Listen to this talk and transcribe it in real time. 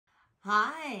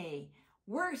Hi,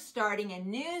 we're starting a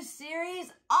new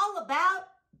series all about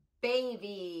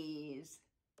babies.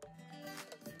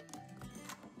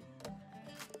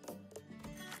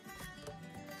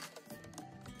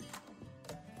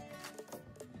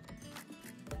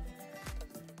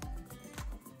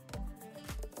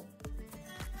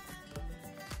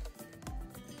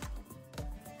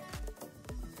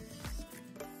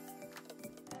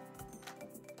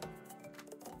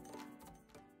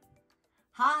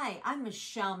 Hi, I'm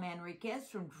Michelle Manriquez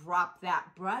from Drop That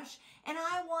Brush, and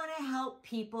I want to help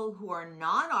people who are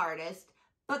non-artists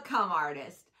become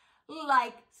artists.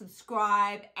 Like,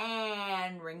 subscribe,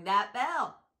 and ring that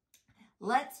bell.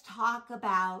 Let's talk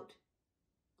about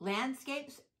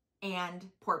landscapes and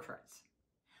portraits.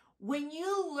 When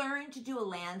you learn to do a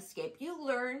landscape, you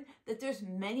learn that there's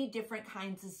many different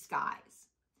kinds of skies.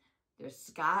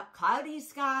 There's cloudy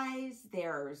skies,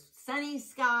 there's sunny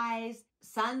skies,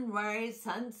 sunrise,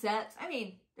 sunsets. I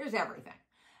mean, there's everything.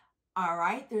 All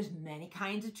right, there's many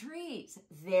kinds of trees.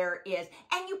 There is,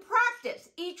 and you practice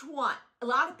each one. A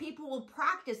lot of people will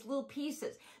practice little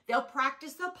pieces. They'll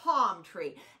practice the palm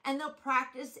tree, and they'll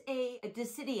practice a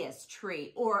deciduous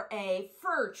tree or a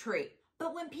fir tree.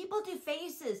 But when people do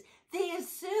faces, they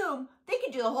assume they can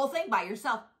do the whole thing by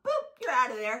yourself. Boop, you're out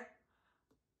of there.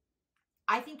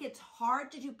 I think it's hard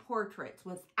to do portraits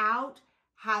without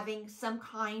having some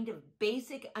kind of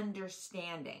basic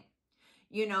understanding.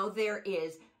 You know, there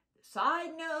is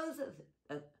side nose,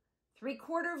 a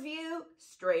three-quarter view,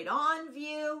 straight on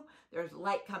view. There's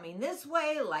light coming this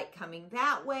way, light coming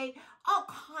that way, all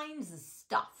kinds of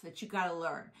stuff that you got to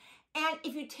learn. And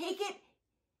if you take it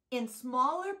in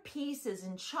smaller pieces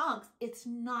and chunks, it's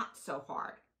not so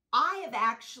hard. I have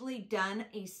actually done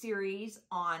a series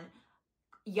on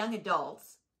young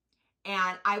adults,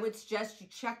 and I would suggest you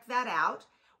check that out,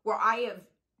 where I have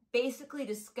basically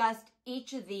discussed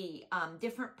each of the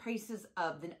different pieces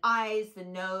of the eyes, the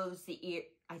nose, the ear.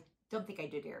 I don't think I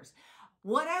did ears.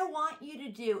 What I want you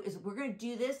to do is we're going to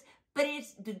do this, but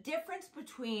it's the difference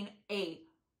between a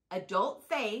adult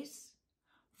face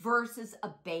versus a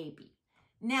baby.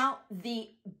 Now, the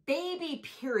baby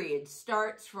period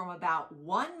starts from about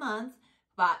 1 month,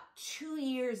 about 2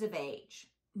 years of age.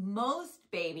 Most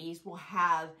babies will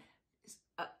have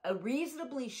a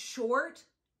reasonably short,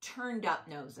 turned up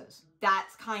noses.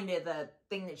 That's kind of the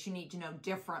thing that you need to know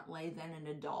differently than an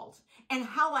adult. And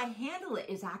how I handle it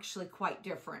is actually quite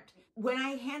different. When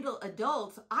I handle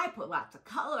adults, I put lots of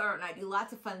color and I do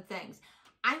lots of fun things.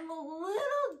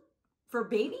 For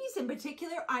babies in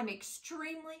particular, I'm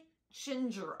extremely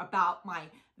ginger about my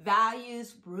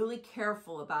values, really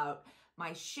careful about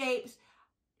my shapes,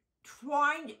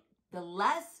 trying the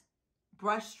less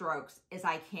brush strokes as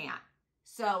I can.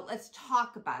 So let's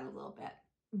talk about it a little bit.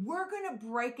 We're going to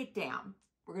break it down.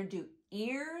 We're going to do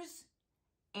ears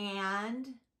and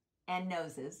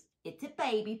noses. It's a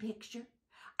baby picture.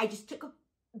 I just took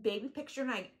a baby picture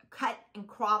and I cut and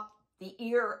cropped the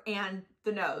ear and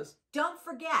the nose. Don't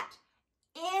forget,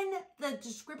 in the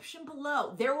description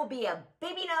below, there will be a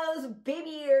baby nose,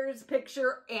 baby ears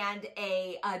picture and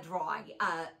a drawing,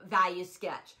 value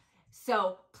sketch.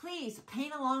 So please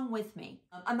paint along with me.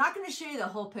 I'm not going to show you the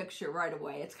whole picture right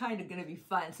away. It's kind of going to be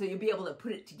fun, so you'll be able to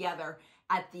put it together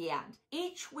at the end.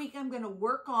 Each week I'm going to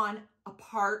work on a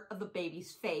part of the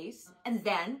baby's face, and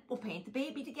then we'll paint the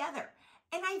baby together.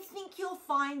 And I think you'll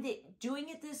find that doing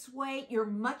it this way, you're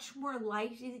much more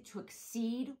likely to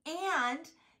exceed, and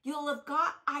you'll have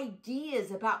got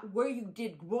ideas about where you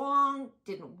did wrong,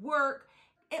 didn't work.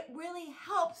 It really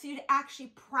helps you to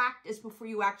actually practice before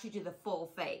you actually do the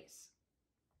full face.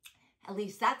 At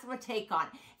least that's my take on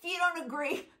it. If you don't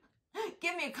agree,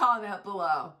 give me a comment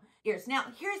below. Now,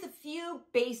 here's a few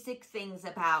basic things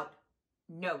about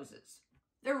noses.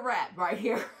 They're red right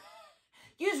here.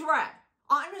 Use red.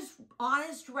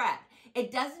 Honest red.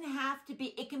 It doesn't have to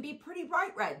be, it can be pretty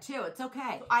bright red too. It's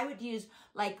okay. I would use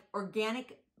like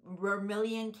organic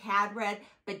Vermilion cad red,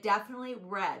 but definitely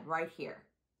red right here.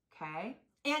 Okay?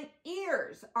 And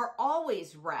ears are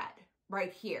always red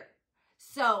right here.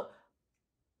 So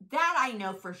that I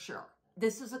know for sure.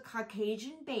 This is a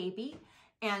Caucasian baby,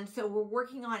 and so we're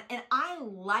working on it. And I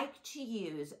like to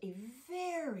use a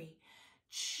very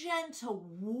gentle,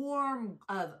 warm,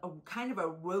 kind of a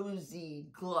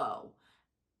rosy glow.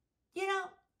 You know,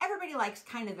 everybody likes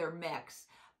kind of their mix.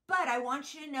 But I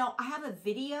want you to know I have a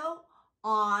video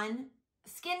on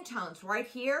skin tones right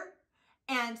here.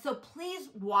 And so please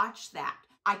watch that.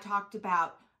 I talked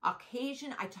about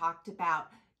Caucasian, I talked about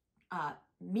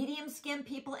medium skin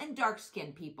people and dark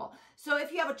skin people. So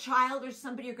if you have a child or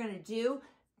somebody you're going to do,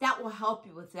 that will help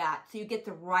you with that. So you get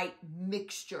the right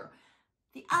mixture.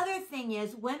 The other thing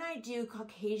is when I do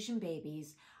Caucasian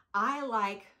babies, I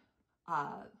like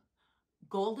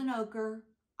golden ochre.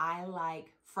 I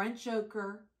like French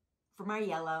ochre for my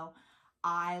yellow.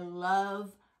 I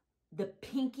love the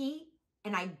pinky,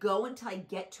 and I go until I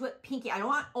get to it. Pinky, I don't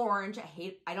want orange.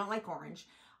 I don't like orange.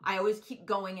 I always keep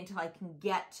going until I can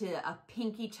get to a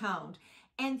pinky toned.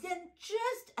 And then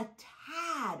just a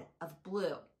tad of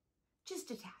blue,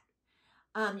 just a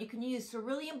tad. You can use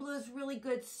cerulean blue is really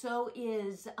good. So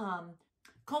is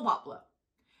Cobalt Blue.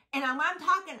 And I'm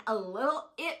talking a little,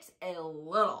 it's a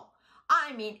little.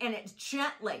 I mean, and it's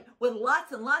gently with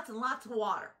lots and lots and lots of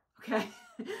water, okay?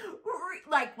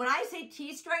 Like when I say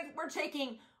tea strength, we're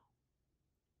taking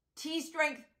tea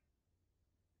strength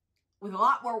with a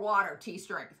lot more water, tea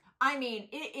strength. I mean,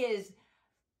 it is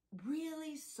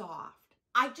really soft.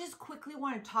 I just quickly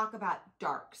want to talk about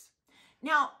darks.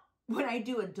 Now, when I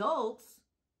do adults,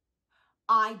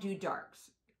 I do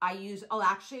darks. I'll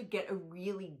actually get a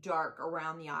really dark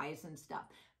around the eyes and stuff.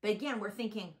 But again, we're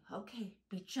thinking, okay,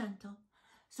 be gentle.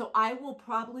 So I will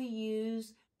probably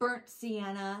use burnt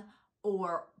sienna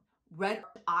or red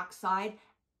oxide,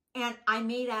 and I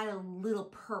may add a little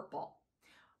purple.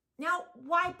 Now,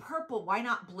 why purple? Why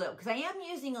not blue? Because I am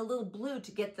using a little blue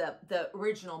to get the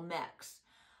original mix.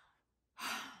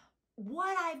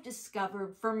 What I've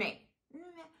discovered for me,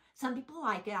 some people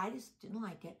like it, I just didn't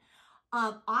like it.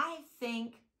 I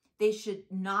think they should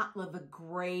not live a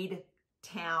grayed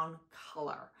town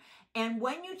color. And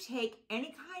when you take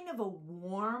any kind of a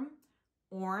warm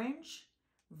orange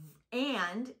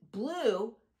and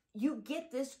blue, you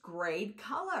get this grayed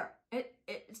color.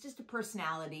 It's just a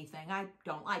personality thing. I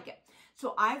don't like it.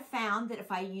 So I've found that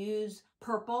if I use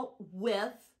purple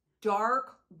with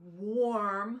dark,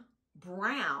 warm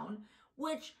brown,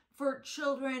 which for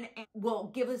children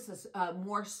will give us a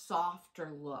more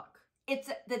softer look. It's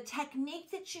the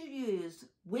technique that you use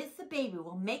with the baby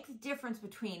will make the difference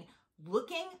between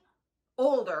looking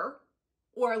older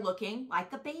or looking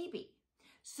like a baby.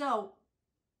 So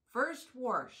first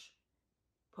wash,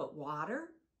 put water,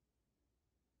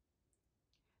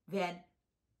 then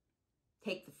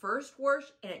take the first wash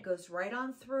and it goes right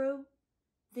on through,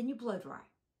 then you blow dry.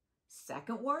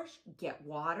 Second wash, get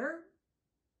water,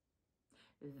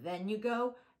 then you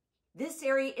go, this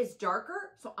area is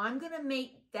darker, so I'm going to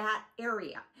make that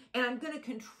area. And I'm going to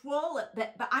control it,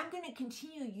 but I'm going to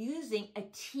continue using a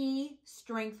tea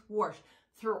strength wash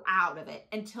throughout of it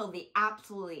until the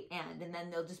absolutely end. And then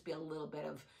there'll just be a little bit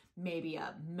of maybe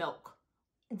a milk.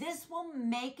 This will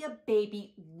make a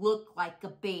baby look like a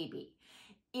baby.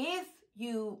 If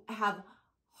you have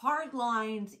hard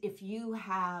lines, if you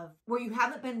have, where you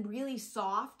haven't been really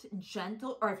soft and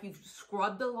gentle, or if you've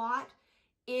scrubbed a lot,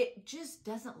 it just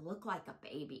doesn't look like a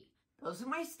baby. Those are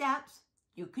my steps.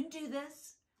 You can do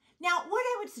this. Now, what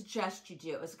I would suggest you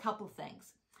do is a couple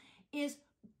things. Is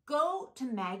go to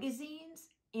magazines,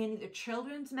 in either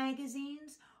children's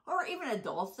magazines or even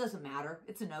adults, doesn't matter.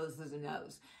 It's a nose is a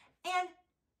nose. And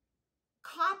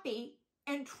copy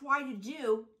and try to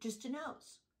do just a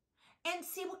nose. And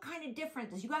see what kind of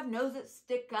differences. You have noses that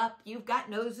stick up. You've got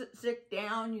noses that stick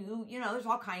down. You know, there's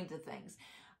all kinds of things.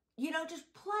 You know, just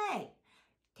play.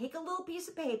 Take a little piece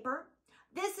of paper.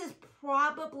 This is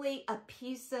probably a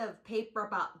piece of paper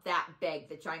about that big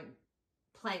that I'm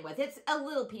playing with. It's a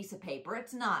little piece of paper.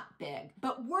 It's not big.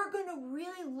 But we're going to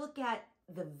really look at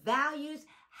the values.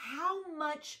 How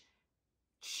much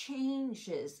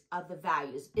changes of the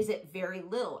values? Is it very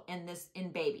little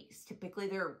in babies? Typically,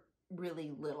 they're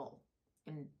really little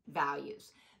in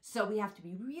values. So we have to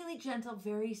be really gentle,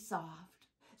 very soft.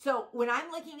 So when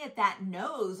I'm looking at that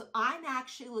nose, I'm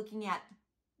actually looking at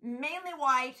mainly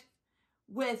white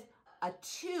with a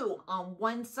 2 on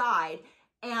one side,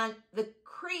 and the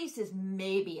crease is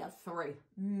maybe a 3,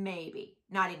 maybe,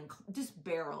 not even, just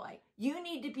barely. You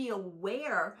need to be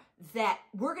aware that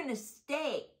we're going to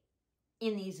stay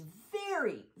in these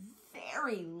very,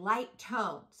 very light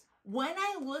tones. When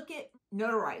I look at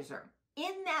Notanizer,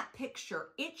 in that picture,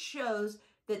 it shows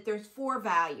that there's 4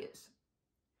 values: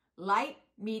 light,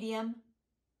 medium,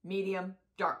 medium,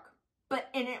 dark.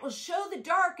 And it will show the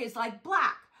dark is like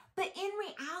black. But in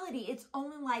reality, it's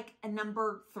only like a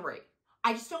number 3.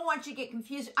 I just don't want you to get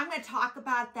confused. I'm going to talk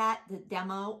about that, the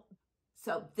demo.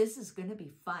 So this is going to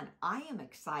be fun. I am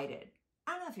excited.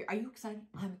 I don't know if are you excited?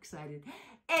 I'm excited.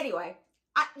 Anyway,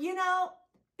 you know,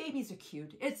 babies are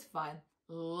cute. It's fun.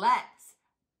 Let's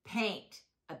paint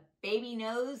a baby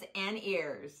nose and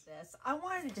ears. I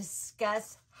wanted to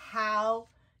discuss how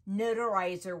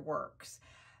Notanizer works,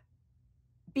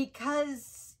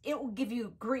 because it will give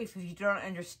you grief if you don't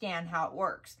understand how it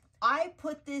works. I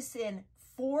put this in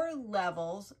 4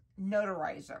 levels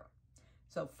Notanizer.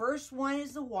 So first one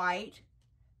is the white.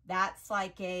 That's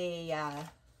like a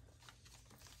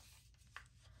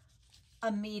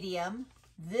medium.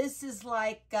 This is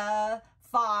like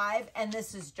 5, and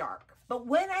this is dark. But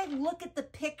when I look at the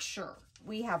picture,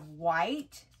 we have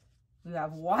white,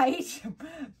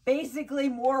 basically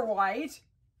more white.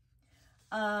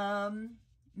 The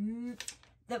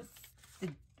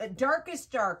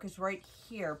darkest dark is right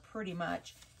here, pretty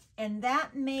much. And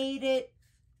that made it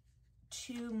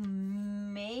to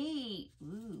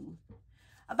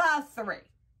about 3.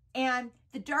 And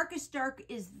the darkest dark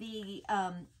is the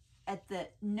at the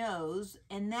nose,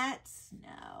 and that's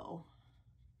no.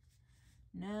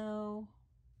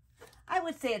 I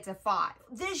would say it's a 5.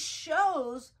 This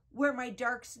shows where my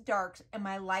darks are darks and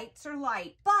my lights are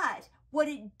light, but what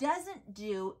it doesn't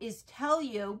do is tell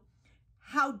you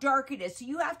how dark it is. So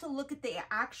you have to look at the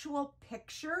actual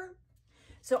picture.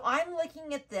 So I'm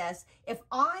looking at this. If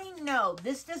I know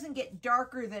this doesn't get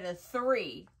darker than a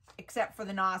 3, except for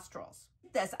the nostrils.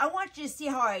 I want you to see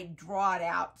how I draw it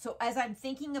out. So as I'm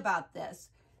thinking about this,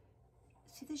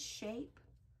 see this shape?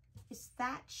 It's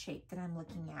that shape that I'm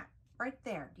looking at right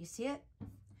there. Do you see it?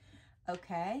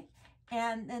 Okay.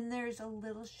 And then there's a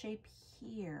little shape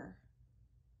here.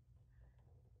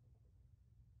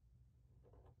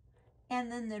 And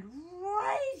then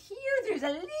right here, there's a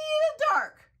little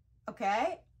dark.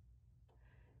 Okay.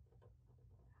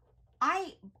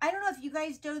 I don't know if you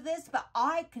guys do this, but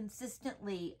I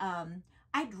consistently,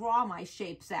 I draw my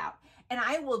shapes out, and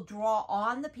I will draw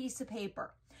on the piece of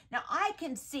paper. Now I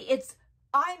can see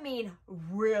I mean,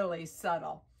 really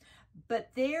subtle, but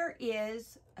there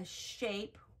is a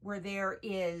shape where there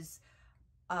is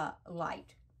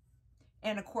light.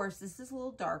 And of course, this is a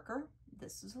little darker.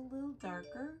 This is a little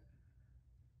darker.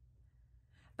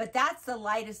 But that's the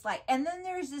lightest light. And then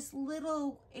there's this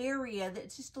little area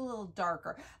that's just a little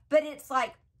darker. But it's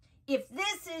like, if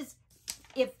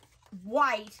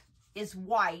white is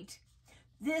white,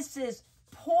 this is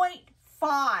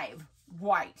 0.5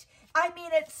 white. I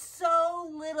mean, it's so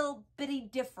little bitty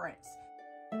difference.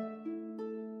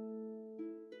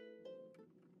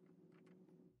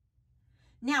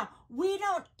 Now, we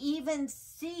don't even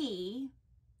see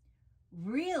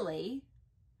really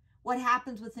what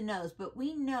happens with the nose, but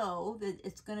we know that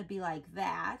it's going to be like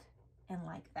that and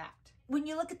like that. When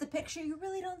you look at the picture, you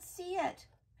really don't see it.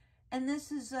 And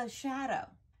this is a shadow.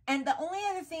 And the only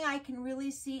other thing I can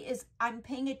really see is I'm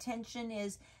paying attention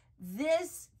is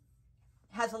this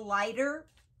has a lighter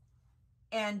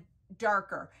and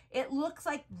darker. It looks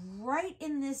like right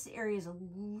in this area is a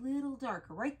little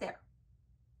darker, right there.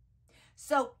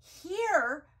 So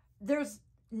here, there's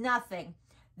nothing.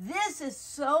 This is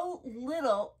so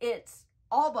little, it's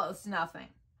almost nothing.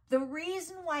 The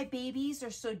reason why babies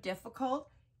are so difficult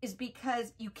is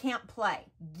because you can't play.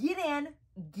 Get in,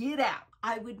 get out.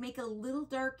 I would make a little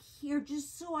dark here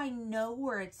just so I know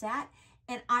where it's at,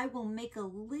 and I will make a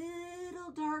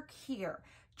little dark here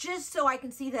just so I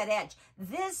can see that edge.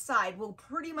 This side will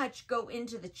pretty much go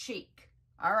into the cheek.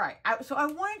 All right, so I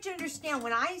wanted to understand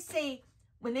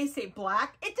when they say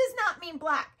black, it does not mean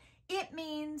black. It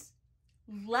means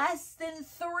less than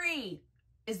 3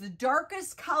 is the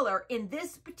darkest color in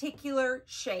this particular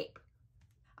shape.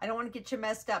 I don't want to get you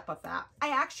messed up with that. I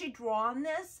actually draw on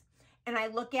this and I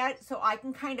look at it so I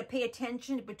can kind of pay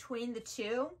attention between the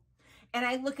two. And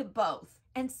I look at both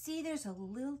and see there's a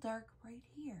little dark right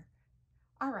here.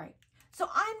 All right. So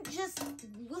I'm just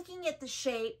looking at the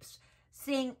shapes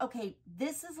saying, okay,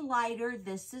 this is lighter,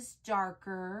 this is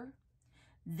darker,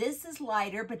 this is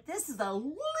lighter, but this is a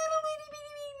little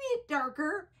bit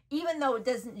darker, even though it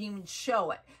doesn't even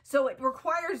show it. So it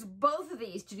requires both of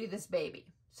these to do this baby.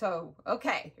 So,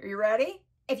 okay, are you ready?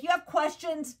 If you have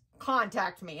questions,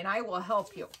 contact me and I will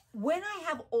help you. When I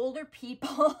have older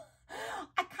people,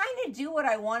 I kind of do what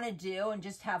I want to do and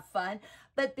just have fun.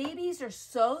 But babies are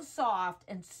so soft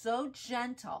and so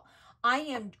gentle. I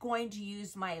am going to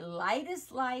use my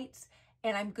lightest lights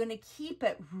and I'm going to keep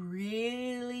it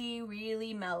really,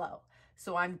 really mellow.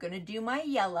 So I'm going to do my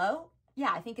yellow.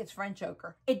 Yeah, I think it's French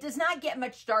ochre. It does not get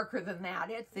much darker than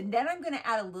that. And then I'm going to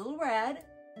add a little red.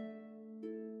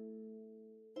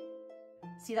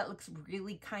 See, that looks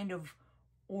really kind of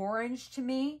orange to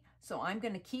me. So I'm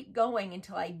going to keep going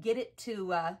until I get it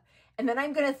to, and then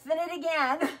I'm going to thin it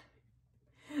again.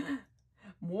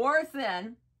 More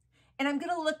thin. And I'm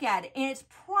going to look at it. And it's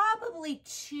probably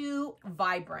too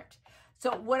vibrant.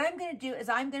 So what I'm going to do is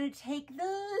I'm going to take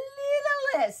the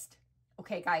littlest,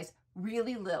 okay, guys,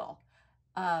 really little,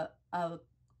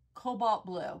 Cobalt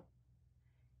Blue.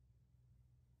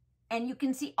 And you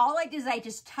can see all I did is I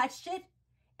just touched it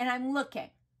and I'm looking.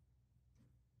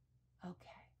 Okay.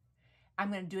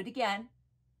 I'm going to do it again.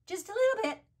 just a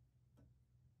little bit.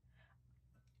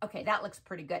 Okay, that looks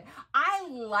pretty good. I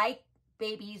like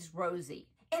Baby's Rosy,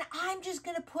 and I'm just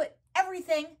gonna put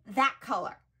everything that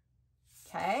color,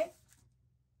 okay?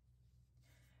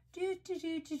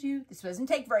 This doesn't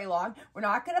take very long. We're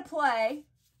not gonna play.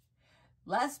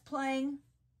 Less playing.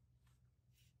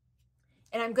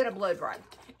 And I'm gonna blow dry.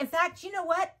 In fact, you know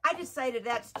what? I decided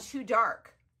that's too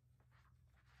dark.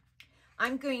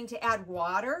 I'm going to add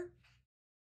water.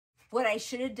 What I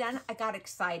should have done, I got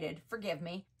excited. Forgive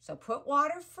me. So put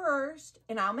water first,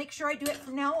 and I'll make sure I do it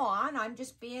from now on. I'm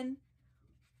just being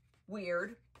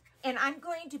weird. And I'm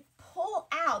going to pull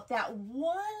out that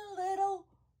one little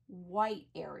white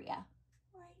area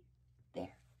right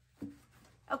there.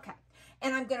 Okay,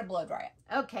 and I'm gonna blow dry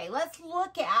it. Okay, let's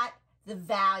look at the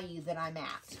value that I'm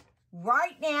at.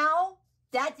 Right now,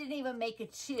 that didn't even make a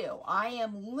 2. I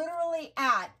am literally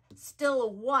at still a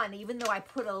 1, even though I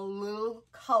put a little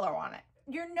color on it.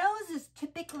 Your nose is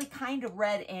typically kind of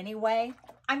red anyway.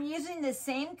 I'm using the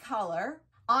same color.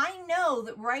 I know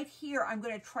that right here, I'm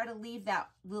gonna try to leave that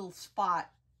little spot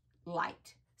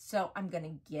light. So I'm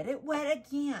gonna get it wet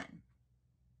again.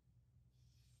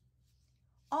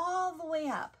 All the way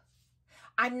up.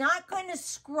 I'm not going to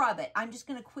scrub it. I'm just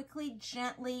going to quickly,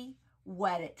 gently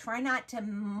wet it. Try not to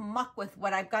muck with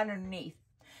what I've got underneath.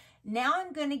 Now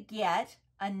I'm going to get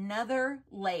another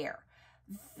layer.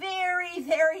 Very,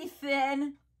 very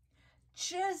thin.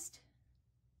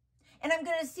 And I'm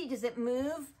going to see, does it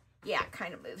move? Yeah, it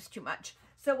kind of moves too much.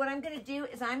 So what I'm going to do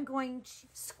is I'm going to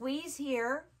squeeze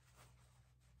here.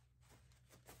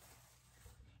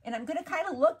 And I'm going to kind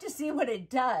of look to see what it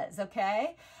does,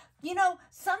 okay? You know,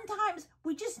 sometimes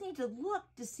we just need to look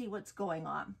to see what's going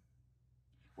on.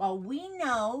 Well, we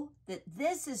know that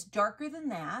this is darker than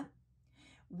that.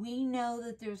 We know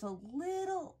that there's a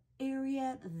little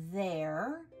area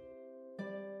there.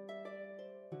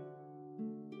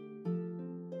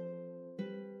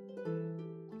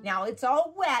 Now it's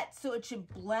all wet, so it should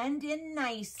blend in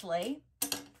nicely.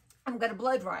 I'm going to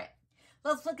blow dry it.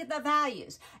 Let's look at the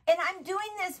values. And I'm doing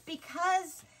this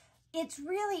because it's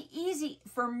really easy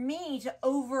for me to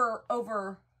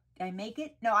did I make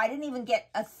it? No, I didn't even get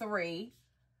a 3.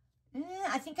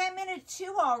 I think I'm in a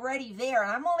 2 already there,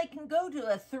 and I'm only can go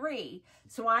to a 3.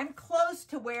 So I'm close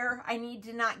to where I need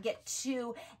to not get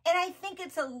 2. And I think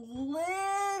it's a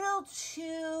little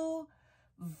too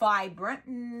vibrant,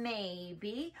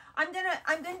 maybe. I'm gonna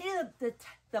do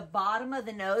the bottom of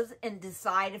the nose and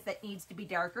decide if it needs to be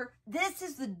darker. This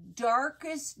is the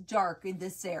darkest dark in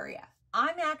this area.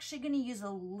 I'm actually going to use a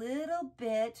little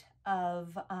bit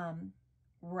of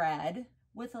red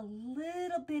with a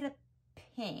little bit of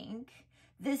pink.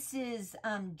 This is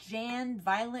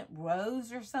Violet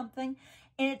Rose or something,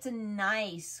 and it's a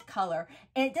nice color.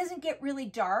 And it doesn't get really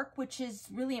dark, which is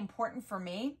really important for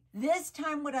me. This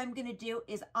time what I'm going to do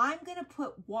is I'm going to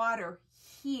put water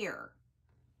here.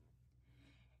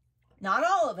 Not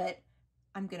all of it.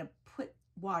 I'm going to put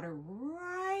water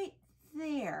right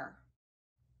there.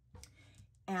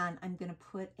 And I'm going to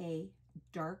put a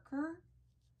darker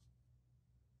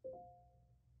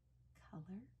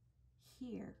color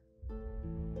here.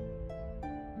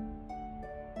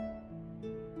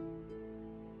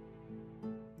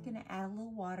 I'm going to add a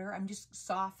little water. I'm just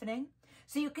softening.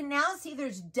 So you can now see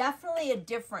there's definitely a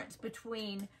difference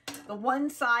between the one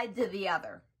side to the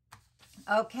other.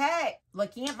 Okay,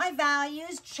 looking at my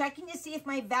values, checking to see if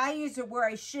my values are where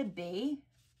I should be.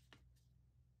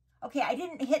 Okay, I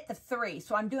didn't hit the 3,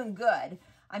 so I'm doing good.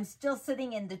 I'm still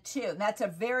sitting in the 2. That's a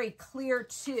very clear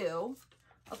 2.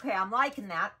 Okay, I'm liking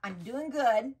that. I'm doing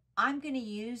good. I'm going to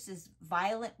use this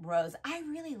Violet Rose. I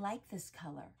really like this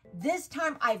color. This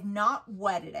time, I've not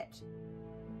wetted it.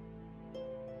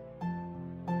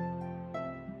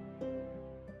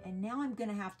 And now I'm going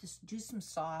to have to do some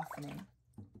softening.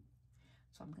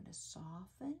 So I'm going to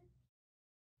soften.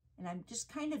 And I'm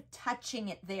just kind of touching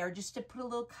it there just to put a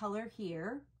little color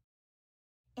here.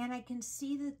 And I can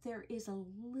see that there is a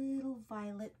little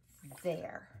violet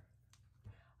there.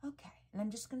 Okay, and I'm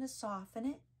just going to soften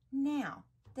it. Now,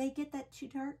 did I get that too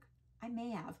dark? I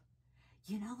may have.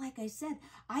 You know, like I said,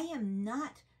 I am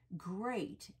not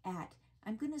great at,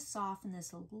 I'm going to soften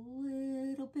this a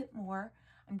little bit more.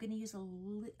 I'm going to use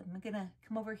I'm going to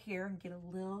come over here and get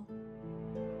a little.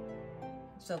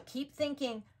 So keep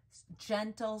thinking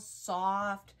gentle,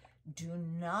 soft. Do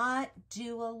not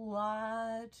do a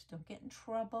lot. Don't get in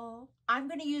trouble. I'm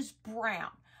going to use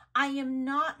brown. I am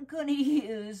not going to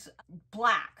use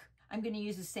black. I'm going to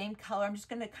use the same color. I'm just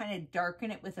going to kind of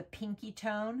darken it with a pinky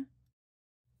tone.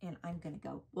 And I'm going to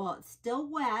go, well, it's still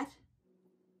wet.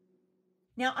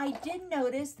 Now, I did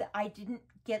notice that I didn't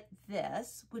get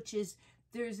this, which is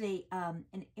there's a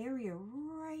an area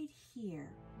right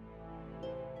here.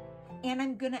 And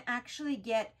I'm gonna actually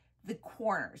get the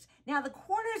corners. Now the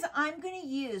corners I'm gonna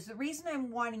use, the reason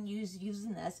I'm wanting to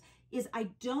using this is I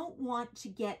don't want to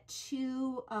get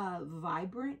too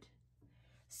vibrant.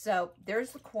 So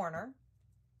there's the corner.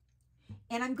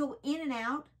 And I'm going in and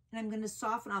out, and I'm gonna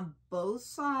soften on both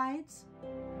sides.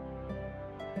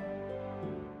 I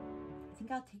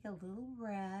think I'll take a little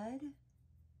red.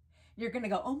 You're gonna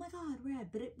go, oh my God,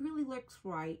 red, but it really looks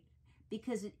right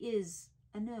because it is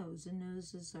a nose, and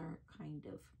noses are kind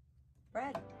of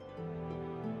red.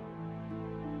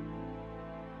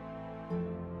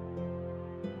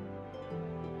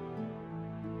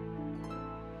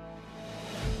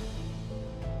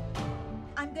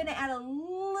 I'm gonna add a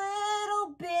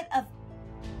little bit of,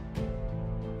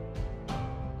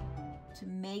 to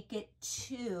make it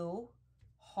too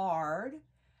hard.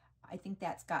 I think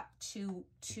that's got too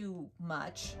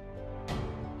much.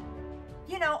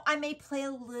 You know, I may play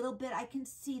a little bit. I can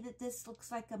see that this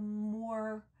looks like a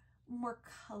more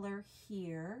color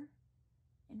here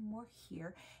and more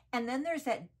here. And then there's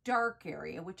that dark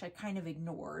area, which I kind of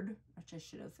ignored, which I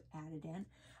should have added in.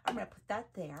 I'm gonna put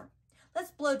that there.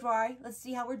 Let's blow dry. Let's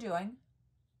see how we're doing.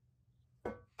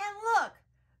 And look,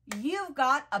 you've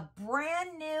got a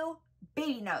brand new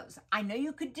baby nose. I know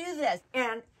you could do this.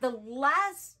 And the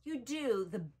less you do,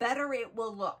 the better it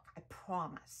will look. I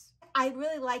promise. I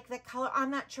really like the color.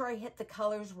 I'm not sure I hit the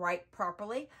colors right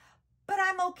properly, but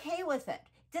I'm okay with it.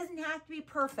 It doesn't have to be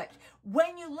perfect.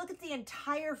 When you look at the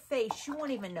entire face, you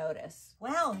won't even notice.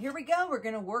 Well, here we go. We're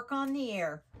going to work on the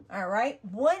ear. All right.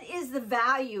 What is the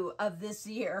value of this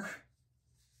ear?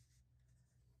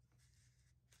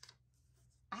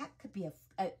 That could be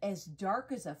as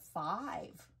dark as a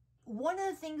 5. One of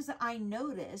the things that I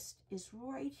noticed is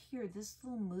right here, this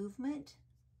little movement.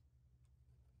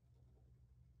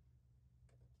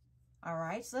 All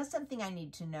right, so that's something I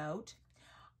need to note.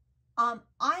 I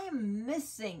am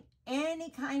missing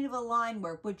any kind of a line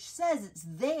work, which says it's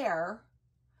there,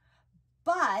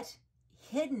 but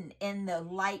hidden in the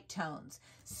light tones.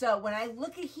 So when I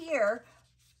look at here,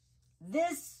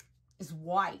 this is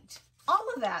white. All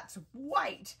of that's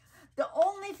white. The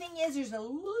only thing is there's a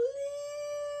little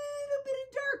bit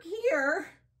of dark here.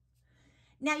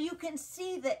 Now you can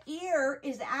see the ear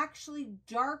is actually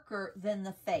darker than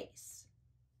the face.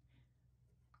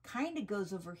 Kind of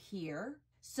goes over here.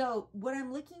 So what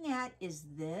I'm looking at is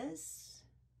this.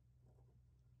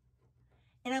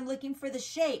 And I'm looking for the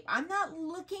shape. I'm not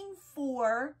looking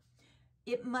for,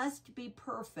 it must be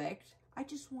perfect. I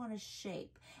just want a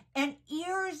shape. And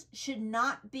ears should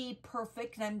not be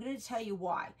perfect, and I'm going to tell you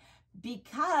why.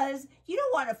 Because you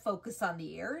don't want to focus on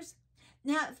the ears.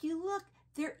 Now, if you look,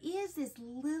 there is this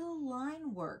little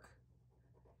line work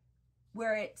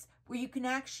where you can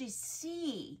actually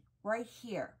see right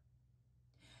here.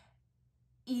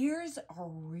 Ears are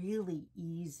really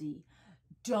easy.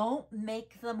 Don't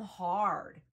make them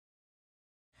hard.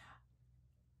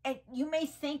 And you may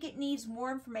think it needs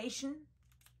more information,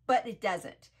 but it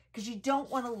doesn't, because you don't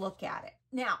want to look at it.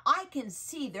 Now, I can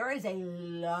see there is a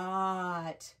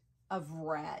lot of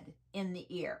red in the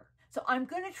ear. So I'm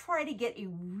going to try to get a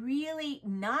really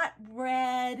not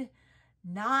red,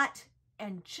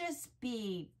 and just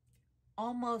be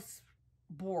almost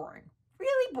boring,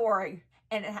 really boring.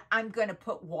 And I'm going to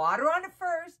put water on it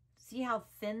first. See how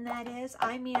thin that is?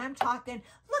 I mean, I'm talking,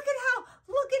 look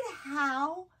at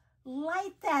how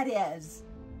light that is.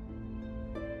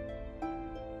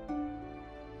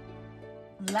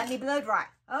 Let me blow dry.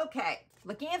 Okay,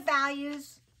 looking at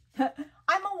values.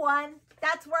 I'm a 1.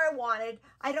 That's where I wanted.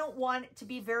 I don't want it to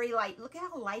be very light. Look at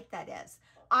how light that is.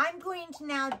 I'm going to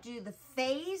now do the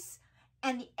face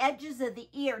and the edges of the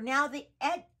ear. Now the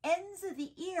ends of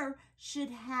the ear should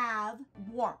have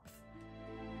warmth.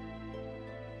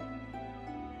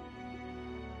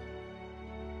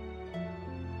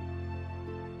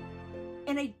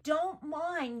 And I don't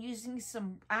mind using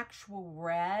some actual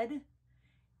red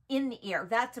in the ear.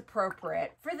 That's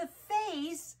appropriate. For the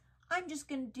face, I'm just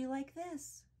going to do like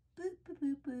this. Boop, boop,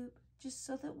 boop, boop. Just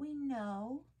so that we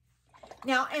know.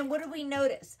 Now, and what do we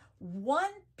notice?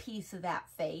 One piece of that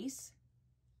face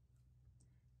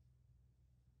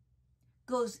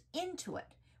goes into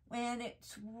it when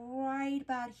it's right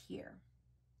about here.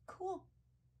 Cool.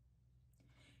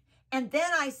 And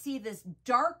then I see this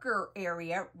darker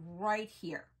area right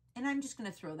here. And I'm just going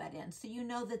to throw that in so you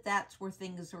know that that's where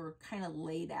things are kind of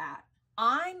laid at.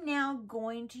 I'm now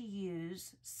going to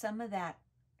use some of that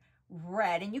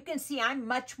red. And you can see I'm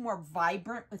much more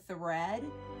vibrant with the red.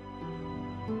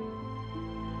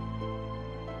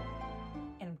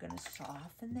 And I'm going to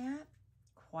soften that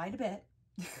quite a bit.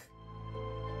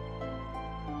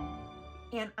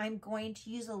 And I'm going to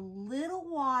use a little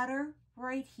water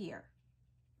right here.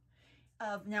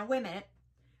 Now, wait a minute.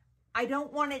 I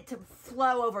don't want it to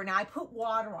flow over. Now, I put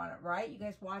water on it, right? You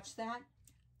guys watch that?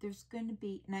 There's going to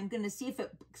be, and I'm going to see if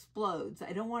it explodes.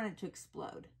 I don't want it to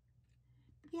explode.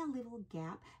 Maybe a little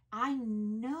gap. I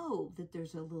know that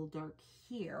there's a little dark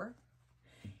here.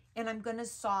 And I'm going to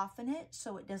soften it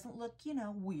so it doesn't look, you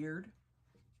know, weird.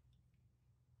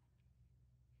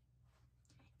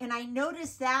 And I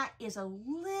notice that is a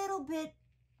little bit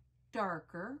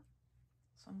darker.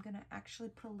 So I'm going to actually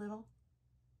put a little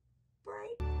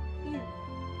right here.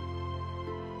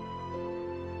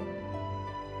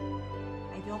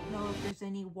 I don't know if there's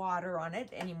any water on it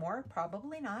anymore.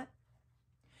 Probably not.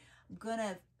 I'm going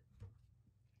to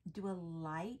do a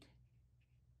light.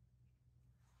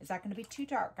 Is that going to be too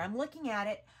dark? I'm looking at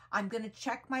it. I'm going to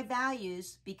check my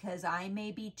values because I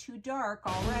may be too dark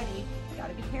already. Got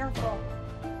to be careful.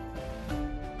 So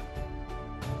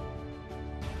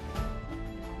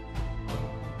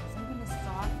I'm going to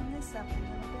soften this up a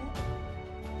little bit.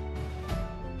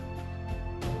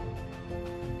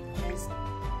 Because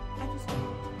I just want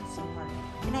it to be so hard.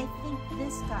 And I think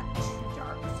this got too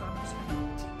dark, so I'm just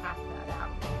going to tap that out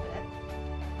a little bit.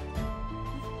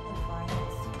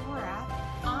 See where we're at.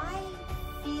 I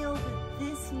feel that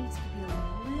this needs to be a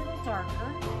little darker.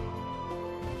 I'm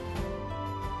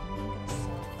going to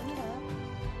soften it up.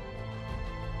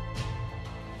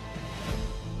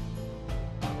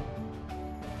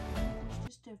 There's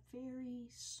just a very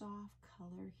soft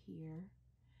color here.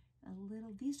 A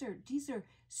little, these are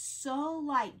so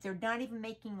light. They're not even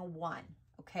making a 1,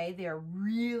 okay? They're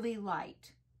really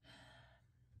light.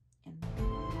 And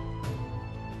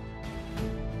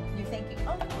you're thinking,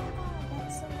 oh my God,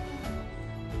 that's so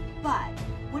cool. But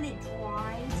when it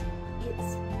dries,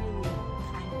 it's really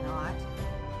kind of not.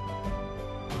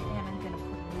 And I'm going to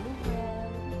put a little red.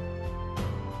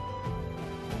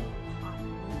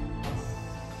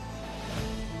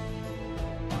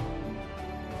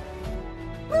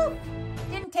 Woo!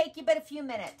 Didn't take you but a few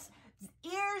minutes.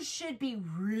 Ears should be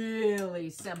really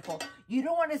simple. You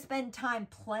don't want to spend time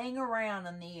playing around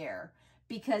on the ear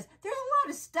because there's a lot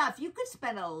of stuff. You could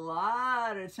spend a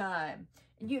lot of time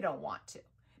and you don't want to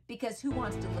because who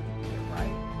wants to look at the ear,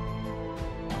 right?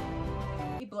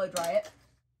 You blow dry it.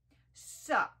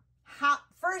 So,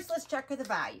 first let's check the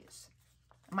values.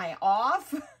 Am I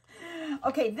off?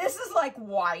 Okay, this is like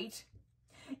white.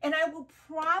 And I would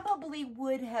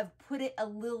have put it a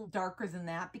little darker than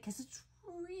that because it's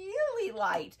really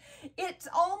light. It's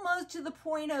almost to the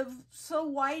point of so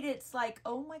white, it's like,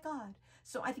 oh my God.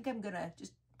 So I think I'm going to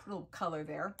just put a little color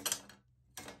there.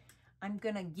 I'm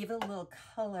going to give it a little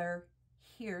color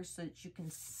here so that you can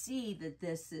see that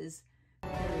this is,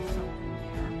 there's something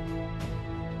there.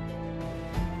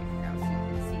 Now so you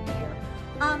can see here.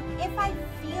 If I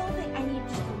feel that I need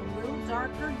just a little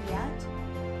darker yet,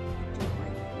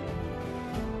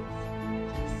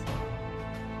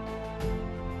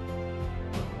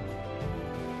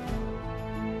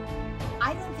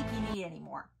 I don't think you need any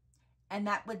more. And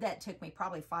that took me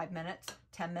probably 5 minutes,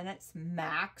 10 minutes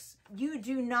max. You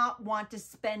do not want to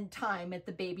spend time at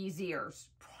the baby's ears,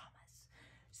 promise.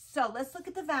 So let's look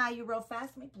at the value real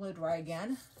fast. Let me blow dry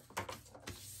again.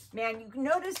 Man, you can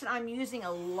notice that I'm using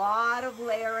a lot of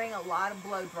layering, a lot of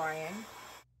blow drying.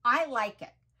 I like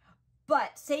it.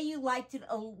 But say you liked it,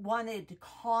 wanted to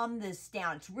calm this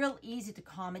down. It's real easy to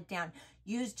calm it down.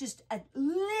 Use just a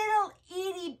little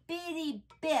itty bitty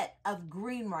bit of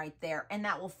green right there and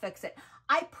that will fix it.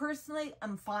 I personally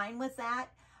am fine with that.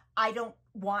 I don't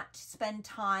want to spend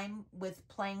time with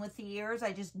playing with the ears.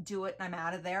 I just do it and I'm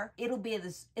out of there. It'll be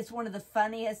this, it's one of the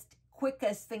funniest,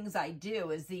 quickest things I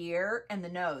do is the ear and the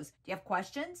nose. Do you have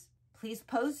questions? Please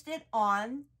post it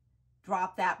on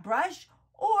Drop That Brush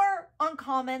or on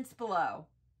comments below.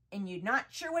 And you're not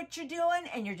sure what you're doing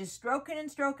and you're just stroking and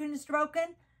stroking and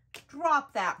stroking,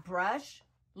 drop that brush,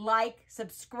 like,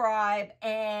 subscribe,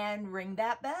 and ring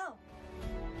that bell.